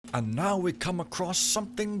And now we come across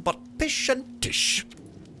something but pish and tish.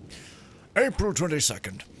 April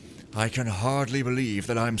 22nd. I can hardly believe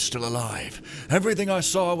that I'm still alive. Everything I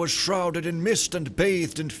saw was shrouded in mist and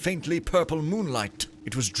bathed in faintly purple moonlight.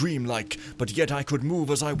 It was dreamlike, but yet I could move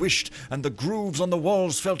as I wished, and the grooves on the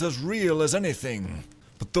walls felt as real as anything.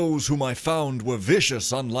 But those whom I found were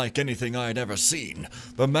vicious, unlike anything I had ever seen.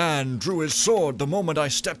 The man drew his sword the moment I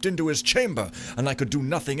stepped into his chamber, and I could do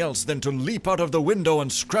nothing else than to leap out of the window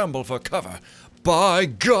and scramble for cover. By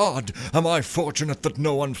God, am I fortunate that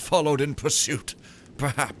no one followed in pursuit.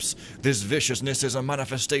 Perhaps this viciousness is a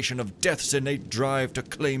manifestation of death's innate drive to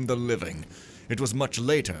claim the living. It was much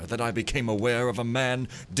later that I became aware of a man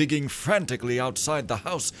digging frantically outside the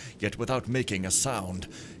house, yet without making a sound.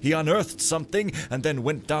 He unearthed something and then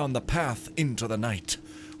went down the path into the night.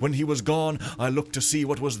 When he was gone, I looked to see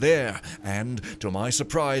what was there, and, to my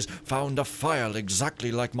surprise, found a file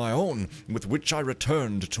exactly like my own, with which I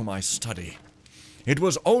returned to my study. It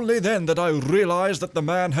was only then that I realized that the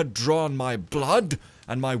man had drawn my blood,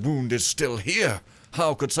 and my wound is still here.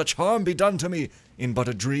 How could such harm be done to me in but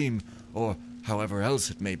a dream, or however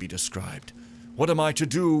else it may be described? What am I to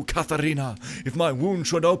do, Katharina, if my wound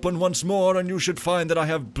should open once more and you should find that I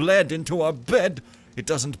have bled into our bed? It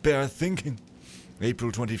doesn't bear thinking.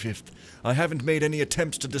 April 25th. I haven't made any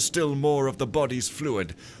attempts to distill more of the body's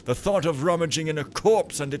fluid. The thought of rummaging in a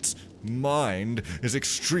corpse and its mind is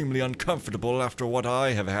extremely uncomfortable after what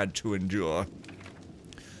I have had to endure.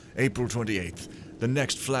 April 28th. The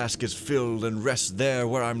next flask is filled and rests there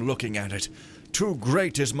where I'm looking at it. Too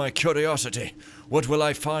great is my curiosity. What will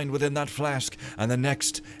I find within that flask, and the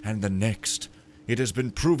next, and the next? It has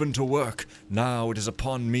been proven to work. Now it is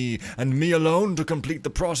upon me, and me alone, to complete the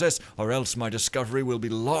process, or else my discovery will be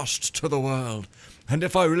lost to the world. And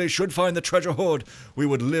if I really should find the treasure hoard, we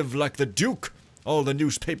would live like the Duke. All the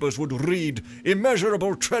newspapers would read,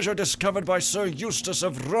 "Immeasurable treasure discovered by Sir Eustace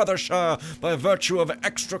of Rothershire by virtue of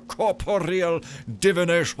extracorporeal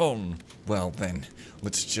divination." Well then,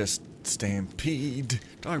 let's just stampede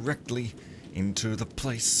directly into the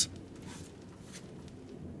place.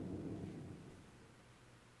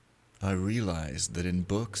 I realized that in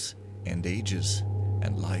books and ages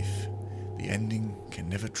and life, the ending can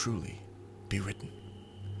never truly be written.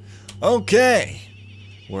 Okay,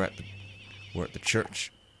 we're at the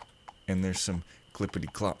church, and there's some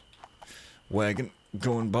clippity-clop wagon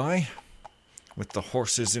going by with the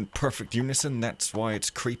horses in perfect unison. That's why it's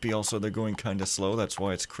creepy. Also, they're going kind of slow. That's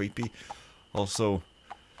why it's creepy. Also,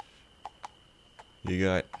 you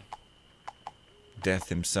got Death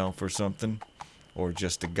himself or something. Or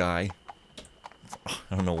just a guy.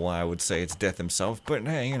 I don't know why I would say it's Death himself, but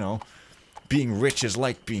hey, you know, being rich is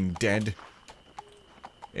like being dead.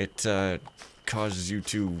 It causes you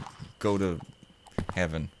to go to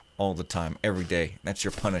heaven all the time, every day. That's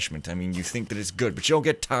your punishment. I mean, you think that it's good, but you'll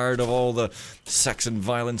get tired of all the sex and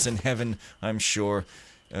violence in heaven, I'm sure.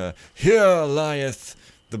 Here lieth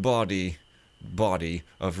the body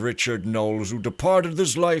of Richard Knowles, who departed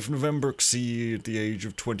this life November C at the age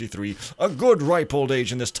of 23. A good ripe old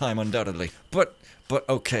age in this time, undoubtedly. But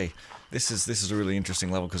okay, this is a really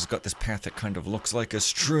interesting level because it's got this path that kind of looks like a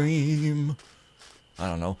stream. I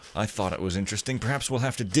don't know. I thought it was interesting. Perhaps we'll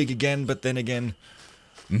have to dig again, but then again,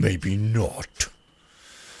 maybe not.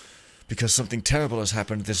 Because something terrible has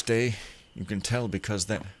happened this day. You can tell because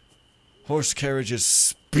that horse carriage is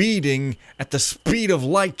speeding at the speed of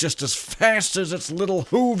light just as fast as its little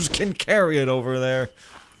hooves can carry it over there.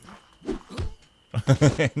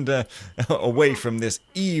 And away from this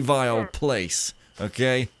evil place,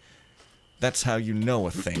 okay? That's how you know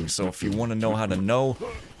a thing. So if you want to know how to know,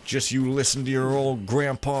 just you listen to your old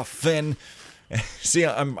Grandpa Fen. See,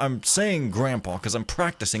 I'm saying Grandpa because I'm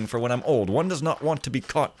practicing for when I'm old. One does not want to be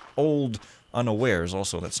caught old unawares.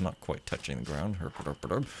 Also, that's not quite touching the ground.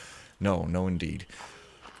 No, indeed.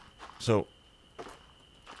 So,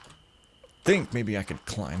 think maybe I could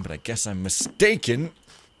climb, but I guess I'm mistaken.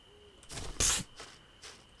 Pfft.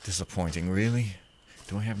 Disappointing, really?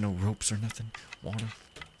 Do I have no ropes or nothing? Water?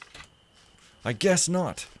 I guess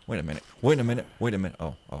not. Wait a minute.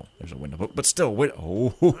 Oh, there's a window. But still, wait.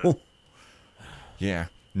 Oh, yeah.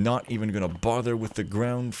 Not even gonna bother with the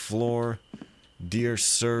ground floor. Dear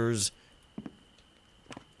sirs.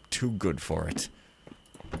 Too good for it.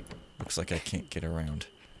 Looks like I can't get around.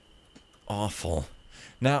 Awful.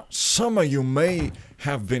 Now, some of you may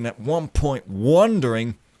have been at one point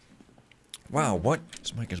wondering, wow, what?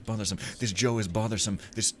 This mic is bothersome. This Joe is bothersome.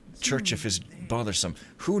 This Churchiff is bothersome.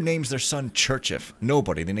 Who names their son Churchiff?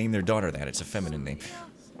 Nobody. They name their daughter that. It's a feminine name.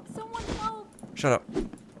 Someone help! Shut up.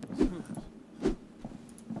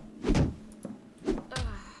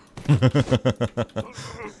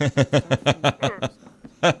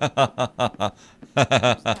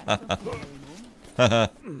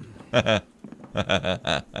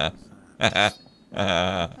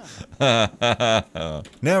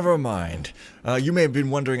 Never mind. You may have been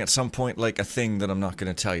wondering at some point, like, a thing that I'm not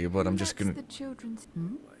going to tell you, but I'm just going to...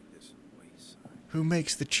 Who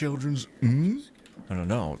makes the children's... I don't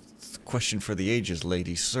know. It's a question for the ages,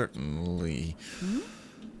 lady, certainly.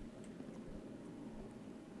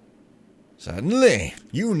 Certainly.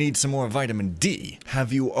 You need some more vitamin D.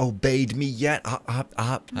 Have you obeyed me yet?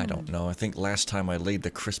 I don't know. I think last time I laid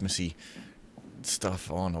the Christmassy stuff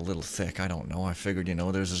on a little thick. I don't know. I figured, you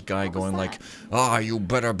know, there's this guy going like, "Ah, you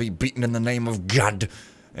better be beaten in the name of God."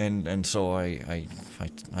 And so I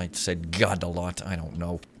said God a lot. I don't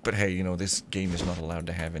know. But hey, you know, this game is not allowed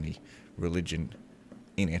to have any religion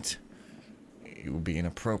in it. It would be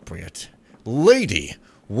inappropriate. Lady,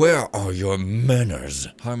 where are your manners?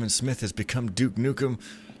 Harmon Smith has become Duke Nukem.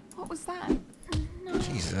 What was that? No.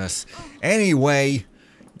 Jesus. Anyway.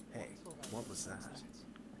 Hey, what was that?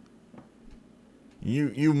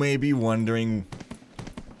 You may be wondering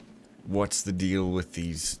what's the deal with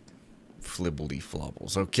these flibbledy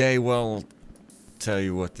flobbles. Okay, well, I'll tell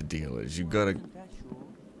you what the deal is. You gotta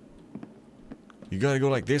go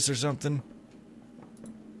like this or something?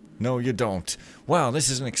 No, you don't. Wow,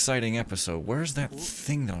 this is an exciting episode. Where's that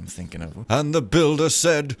thing that I'm thinking of? And the builder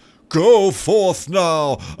said, "Go forth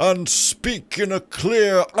now, and speak in a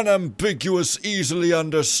clear, unambiguous, easily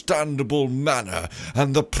understandable manner."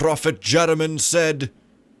 And the prophet Jeremiah said...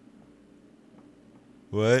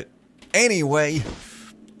 What? Anyway,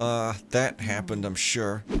 that happened, I'm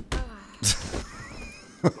sure.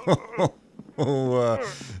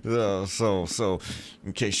 So,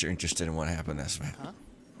 in case you're interested in what happened, that's right.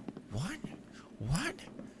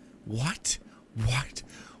 What?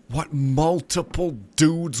 Multiple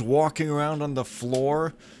dudes walking around on the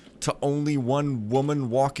floor to only one woman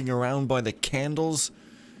walking around by the candles?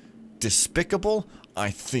 Despicable?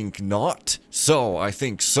 I think not. So, I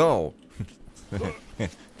think so.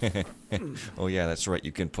 Oh yeah, that's right,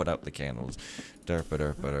 you can put out the candles.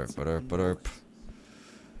 Derp.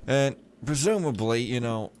 And presumably, you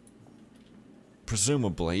know,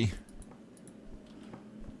 presumably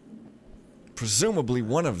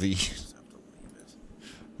one of these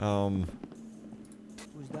Was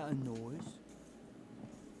that a noise?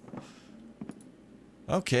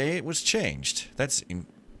 okay, it was changed. That's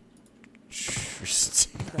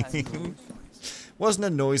interesting. Wasn't a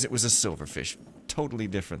noise, it was a silverfish. Totally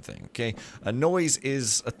different thing, okay? A noise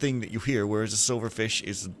is a thing that you hear, whereas a silverfish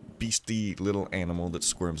is a beastly little animal that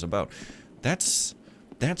squirms about. That's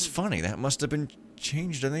funny. That must have been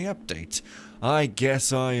changed in the update. I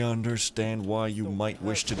guess I understand why you might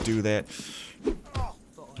wish to do that.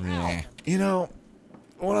 Yeah. You know,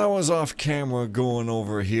 when I was off camera going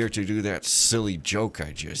over here to do that silly joke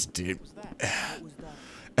I just did, and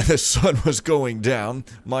the sun was going down,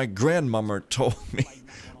 my grandmama told me,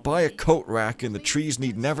 buy a coat rack and the trees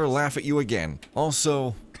need never laugh at you again.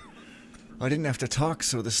 Also, I didn't have to talk,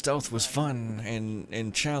 so the stealth was fun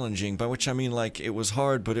and challenging, by which I mean, like, it was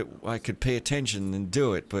hard, but I could pay attention and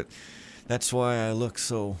do it, but that's why I look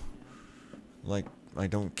so, like, I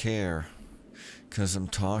don't care, 'cause I'm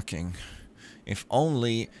talking. If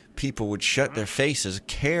only people would shut their faces,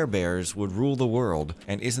 Care Bears would rule the world,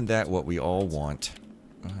 and isn't that what we all want?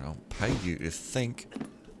 I don't pay you to think.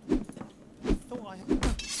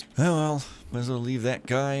 Oh well, might as well leave that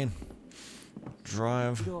guy and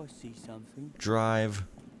drive. Did I see something? Drive.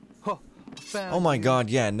 Huh, I found Oh my you. god,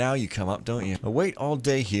 yeah, now you come up, don't you? I wait all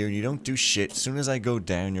day here and you don't do shit. As soon as I go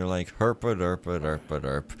down, you're like,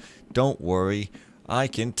 herp. Don't worry, I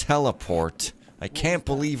can teleport. I can't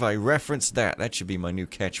believe I referenced that. That should be my new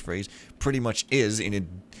catchphrase. Pretty much is in a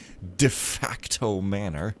de facto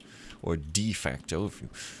manner. Or de facto, if you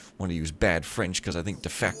want to use bad French, because I think de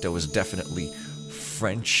facto is definitely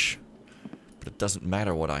French. But it doesn't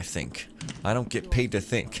matter what I think. I don't get paid to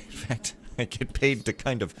think. In fact, I get paid to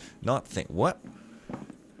kind of not think. What?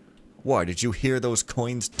 Why, did you hear those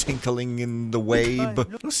coins tinkling in the wave?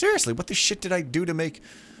 No, seriously, what the shit did I do to make...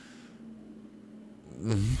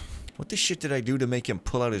 What the shit did I do to make him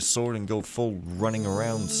pull out his sword and go full running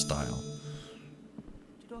around style?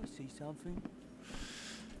 Did I see something?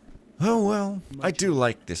 Oh well, I do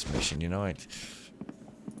like this mission, you know, Was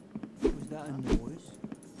that a noise?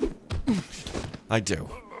 I do.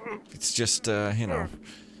 It's just, you know,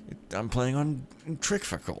 I'm playing on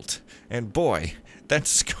Trickfacult, and boy,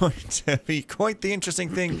 that's going to be quite the interesting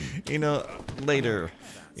thing in a later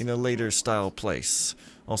style place.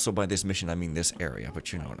 Also, by this mission, I mean this area,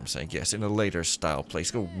 but you know what I'm saying. Yes, in a later style place.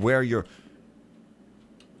 Go where you're...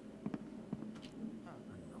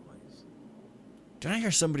 Did I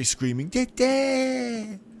hear somebody screaming?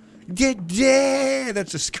 Dada! Dada!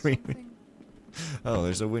 That's a screaming. Oh,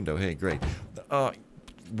 there's a window. Hey, great.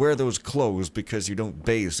 Wear those clothes because you don't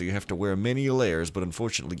bathe, so you have to wear many layers, but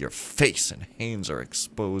unfortunately your face and hands are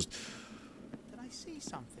exposed. Did I see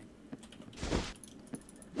something?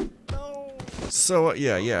 So,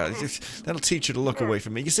 yeah, that'll teach you to look away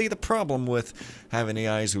from me. You see, the problem with having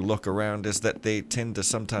AIs who look around is that they tend to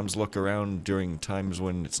sometimes look around during times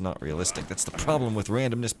when it's not realistic. That's the problem with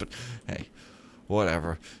randomness, but hey,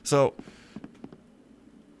 whatever. So,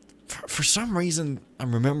 for some reason,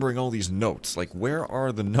 I'm remembering all these notes. Like, where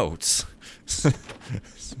are the notes?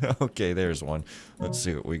 Okay, there's one. Let's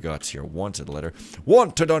see what we got here. Wanted letter.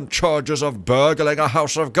 Wanted on charges of burgling a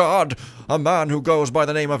house of God. A man who goes by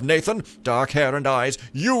the name of Nathan. Dark hair and eyes.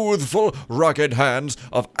 Youthful, rugged hands.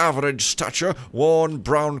 Of average stature. Worn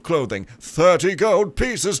brown clothing. 30 gold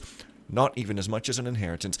pieces. Not even as much as an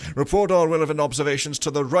inheritance. Report all relevant observations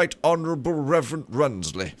to the Right Honourable Reverend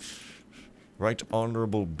Runsley. Right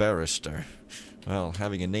Honourable Barrister. Well,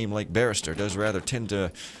 having a name like Barrister does rather tend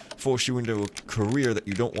to force you into a career that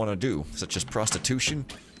you don't want to do, such as prostitution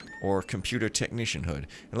or computer technicianhood.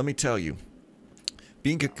 And let me tell you,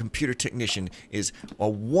 being a computer technician is a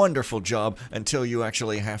wonderful job until you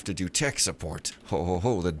actually have to do tech support. Ho ho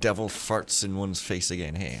ho, the devil farts in one's face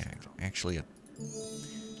again. Hey, actually a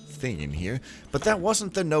thing in here. But that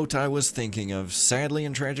wasn't the note I was thinking of, sadly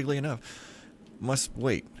and tragically enough.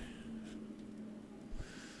 Wait.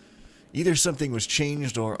 Either something was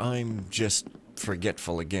changed or I'm just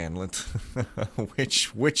forgetful again.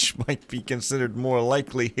 Which might be considered more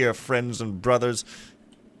likely here, friends and brothers.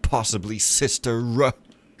 Possibly sister.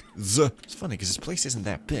 It's funny because this place isn't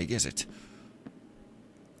that big, is it?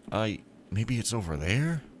 Maybe it's over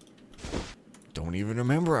there? Don't even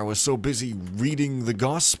remember. I was so busy reading the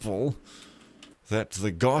gospel that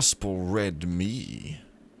the gospel read me.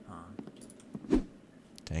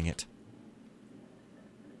 Dang it.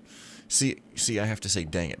 See, I have to say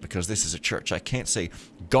dang it, because this is a church. I can't say,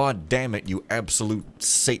 God damn it, you absolute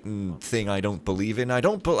Satan thing I don't believe in. I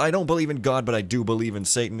don't believe in God, but I do believe in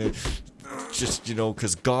Satan. Just, you know,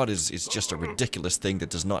 because God is just a ridiculous thing that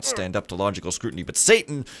does not stand up to logical scrutiny. But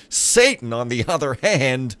Satan, on the other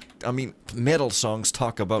hand, I mean, metal songs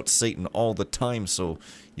talk about Satan all the time, so,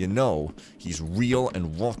 you know, he's real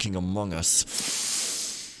and walking among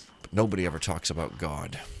us. But nobody ever talks about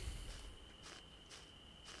God.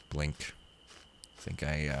 Blink.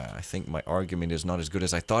 I think my argument is not as good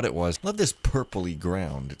as I thought it was. Love this purpley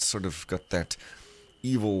ground. It's sort of got that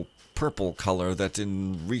evil purple color that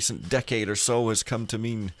in recent decade or so has come to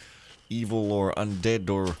mean evil or undead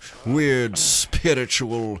or weird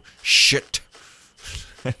spiritual shit.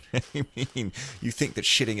 I mean, you think that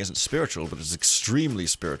shitting isn't spiritual, but it's extremely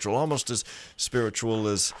spiritual. Almost as spiritual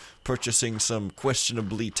as purchasing some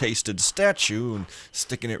questionably tasted statue and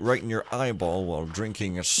sticking it right in your eyeball while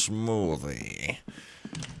drinking a smoothie.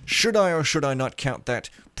 Should I or should I not count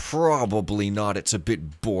that? Probably not. It's a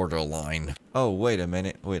bit borderline. Oh, wait a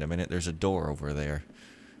minute. There's a door over there.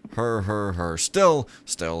 Her. Still.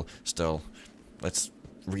 Let's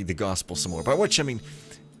read the gospel some more. By which, I mean,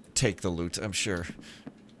 take the loot, I'm sure.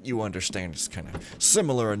 You understand it's kind of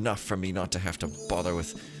similar enough for me not to have to bother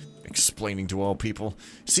with explaining to all people.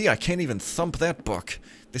 See, I can't even thump that book.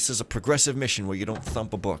 This is a progressive mission where you don't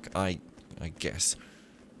thump a book, I guess.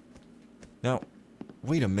 Now,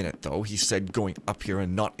 wait a minute though. He said going up here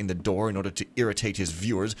and not in the door in order to irritate his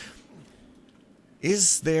viewers.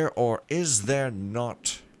 Is there or is there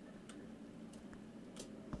not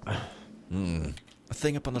a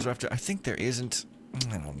thing up on those rafters? I think there isn't.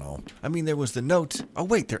 I don't know. I mean, there was the note. Oh,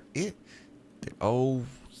 wait, there is. Oh,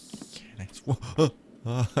 yeah,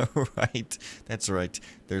 right. That's right.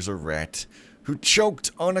 There's a rat who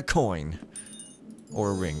choked on a coin.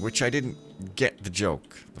 Or a ring, which I didn't get the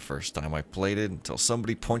joke the first time I played it until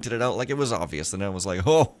somebody pointed it out like it was obvious. And I was like,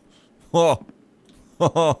 oh.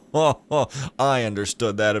 I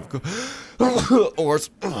understood that, of course. Or,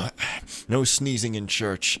 no sneezing in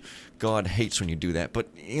church. God hates when you do that. But,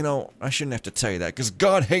 you know, I shouldn't have to tell you that, because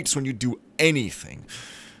God hates when you do anything.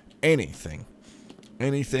 Anything.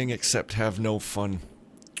 Anything except have no fun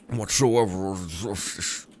whatsoever.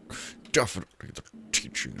 Definitely the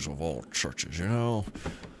teachings of all churches, you know?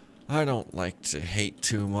 I don't like to hate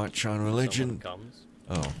too much on religion.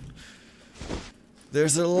 Oh.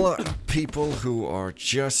 There's a lot of people who are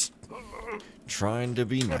just trying to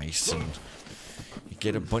be nice, and you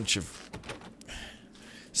get a bunch of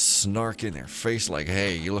snark in their face like,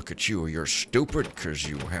 hey, you look at you, you're stupid because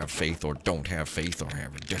you have faith or don't have faith or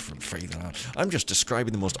have a different faith. I'm just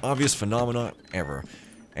describing the most obvious phenomenon ever,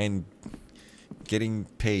 and getting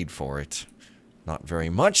paid for it. Not very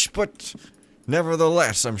much, but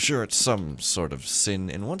nevertheless, I'm sure it's some sort of sin.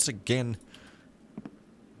 And once again,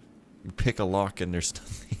 you pick a lock and there's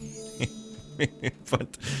nothing.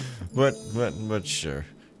 but sure.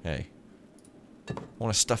 Hey. I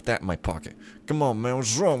want to stuff that in my pocket. Come on, man,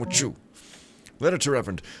 what's wrong with you? Letter to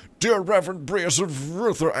Reverend. Dear Reverend Breas of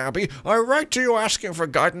Ruther Abbey, I write to you asking for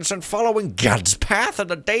guidance in following God's path in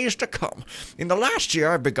the days to come. In the last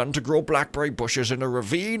year, I've begun to grow blackberry bushes in a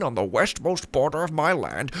ravine on the westmost border of my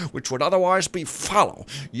land, which would otherwise be fallow.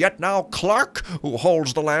 Yet now Clark, who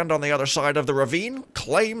holds the land on the other side of the ravine,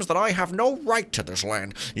 claims that I have no right to this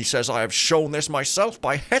land. He says I have shown this myself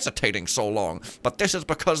by hesitating so long, but this is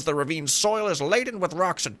because the ravine's soil is laden with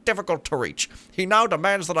rocks and difficult to reach. He now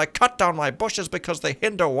demands that I cut down my bushes because they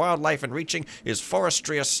hinder wildlife in reaching his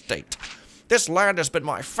forestry estate. This land has been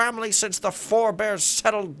my family since the forebears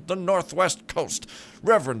settled the northwest coast.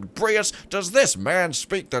 Reverend Breas, does this man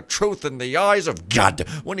speak the truth in the eyes of God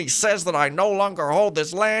when he says that I no longer hold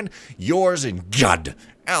this land? Yours in God,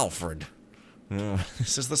 Alfred.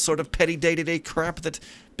 This is the sort of petty day-to-day crap that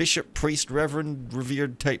bishop, priest, reverend,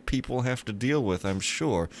 revered type people have to deal with, I'm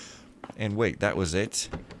sure. And wait, that was it?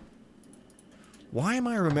 Why am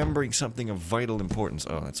I remembering something of vital importance?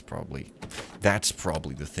 Oh, that's probably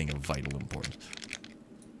the thing of vital importance.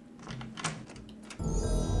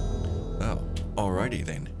 Oh, alrighty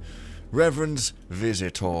then. Reverend's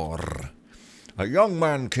visitor. A young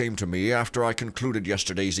man came to me after I concluded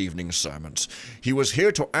yesterday's evening's sermons. He was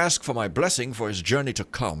here to ask for my blessing for his journey to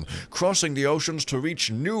come, crossing the oceans to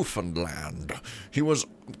reach Newfoundland.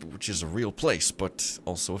 Which is a real place, but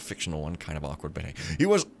also a fictional one, kind of awkward, but hey. He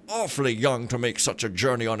was awfully young to make such a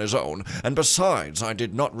journey on his own, and besides, I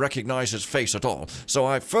did not recognize his face at all, so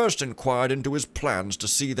I first inquired into his plans to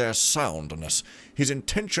see their soundness. His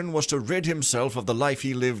intention was to rid himself of the life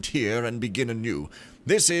he lived here and begin anew.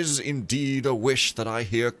 This is indeed a wish that I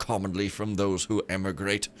hear commonly from those who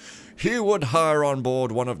emigrate. He would hire on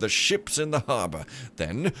board one of the ships in the harbor,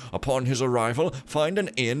 then, upon his arrival, find an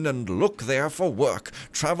inn and look there for work,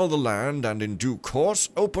 travel the land, and in due course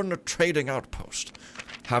open a trading outpost.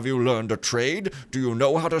 Have you learned a trade? Do you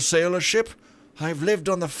know how to sail a ship? I've lived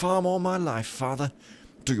on the farm all my life, Father.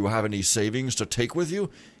 Do you have any savings to take with you?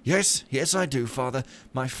 Yes, I do, Father.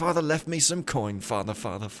 My father left me some coin, Father.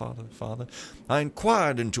 I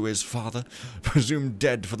inquired into his father, presumed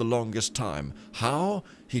dead for the longest time. How?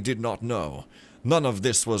 He did not know. None of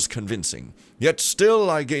this was convincing. Yet still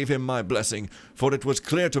I gave him my blessing, for it was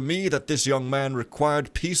clear to me that this young man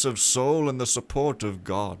required peace of soul and the support of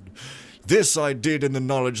God. This I did in the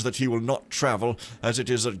knowledge that he will not travel, as it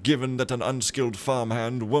is a given that an unskilled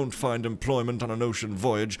farmhand won't find employment on an ocean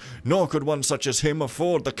voyage, nor could one such as him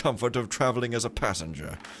afford the comfort of traveling as a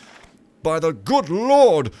passenger. By the good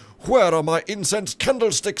Lord, where are my incense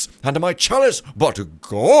candlesticks and my chalice? But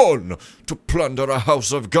gone! To plunder a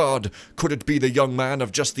house of God. Could it be the young man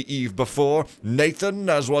of just the eve before? Nathan,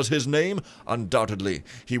 as was his name? Undoubtedly,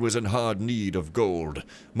 he was in hard need of gold.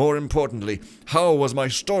 More importantly, how was my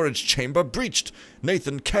storage chamber breached?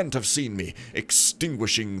 Nathan can't have seen me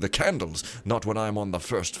extinguishing the candles, not when I'm on the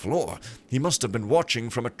first floor. He must have been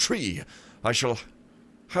watching from a tree. I shall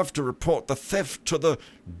have to report the theft to the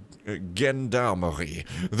gendarmerie,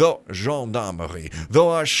 though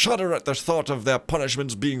I shudder at the thought of their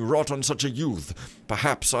punishments being wrought on such a youth.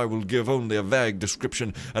 Perhaps I will give only a vague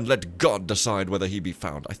description and let God decide whether he be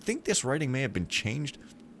found. I think this writing may have been changed.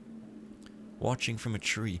 Watching from a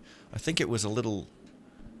tree. I think it was a little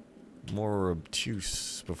more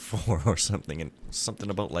obtuse before or something, and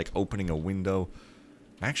something about like opening a window.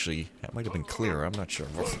 Actually, that might have been clearer, I'm not sure.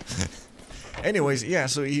 Anyways, yeah,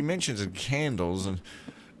 so he mentions candles, and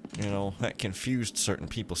you know, that confused certain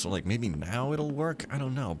people, so like maybe now it'll work? I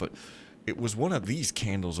don't know, but it was one of these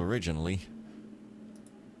candles originally.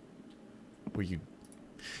 Where you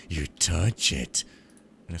touch it,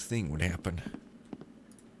 and a thing would happen.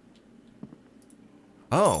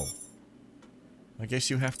 Oh. I guess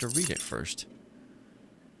you have to read it first.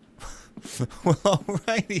 Well,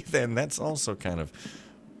 alrighty then, that's also kind of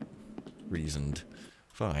reasoned.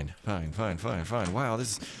 Fine. Wow,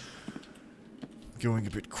 this is going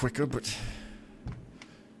a bit quicker, but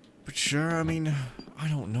sure, I mean, I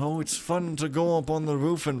don't know, it's fun to go up on the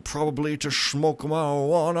roof and probably to smoke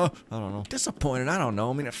marijuana. I don't know. Disappointed, I don't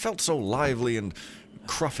know. I mean, it felt so lively and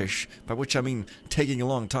cruffish, by which I mean taking a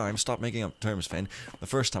long time. Stop making up terms, Fen. The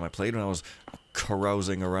first time I played, when I was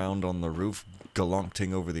carousing around on the roof,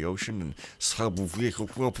 galumphing over the ocean, and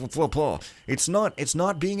it's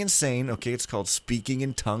not being insane, okay? It's called speaking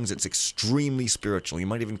in tongues. It's extremely spiritual. You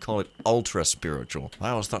might even call it ultra spiritual.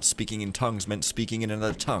 I always thought speaking in tongues meant speaking in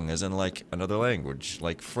another tongue, as in like another language,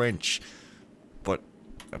 like French. but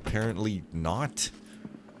apparently not.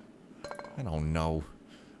 I don't know.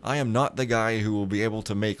 I am not the guy who will be able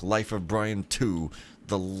to make Life of Brian 2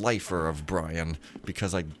 the lifer of Brian,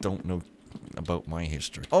 because I don't know about my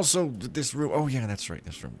history. Also, this room... Oh yeah, that's right,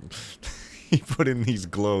 this room. He put in these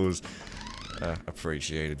glows.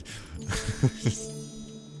 Appreciated.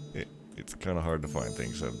 It's kind of hard to find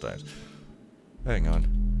things sometimes. Hang on.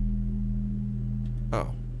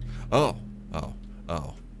 Oh. Oh. Oh.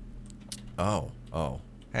 Oh. Oh. Oh.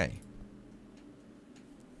 Hey.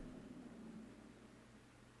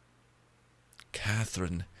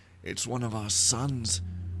 Catherine, it's one of our sons.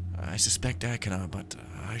 I suspect Akina, but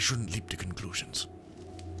I shouldn't leap to conclusions.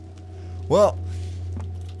 Well,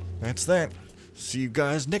 that's that. See you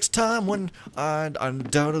guys next time when I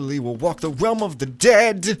undoubtedly will walk the realm of the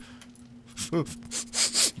dead.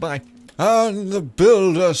 Bye. And the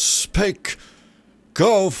builder spake,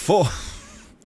 go forth.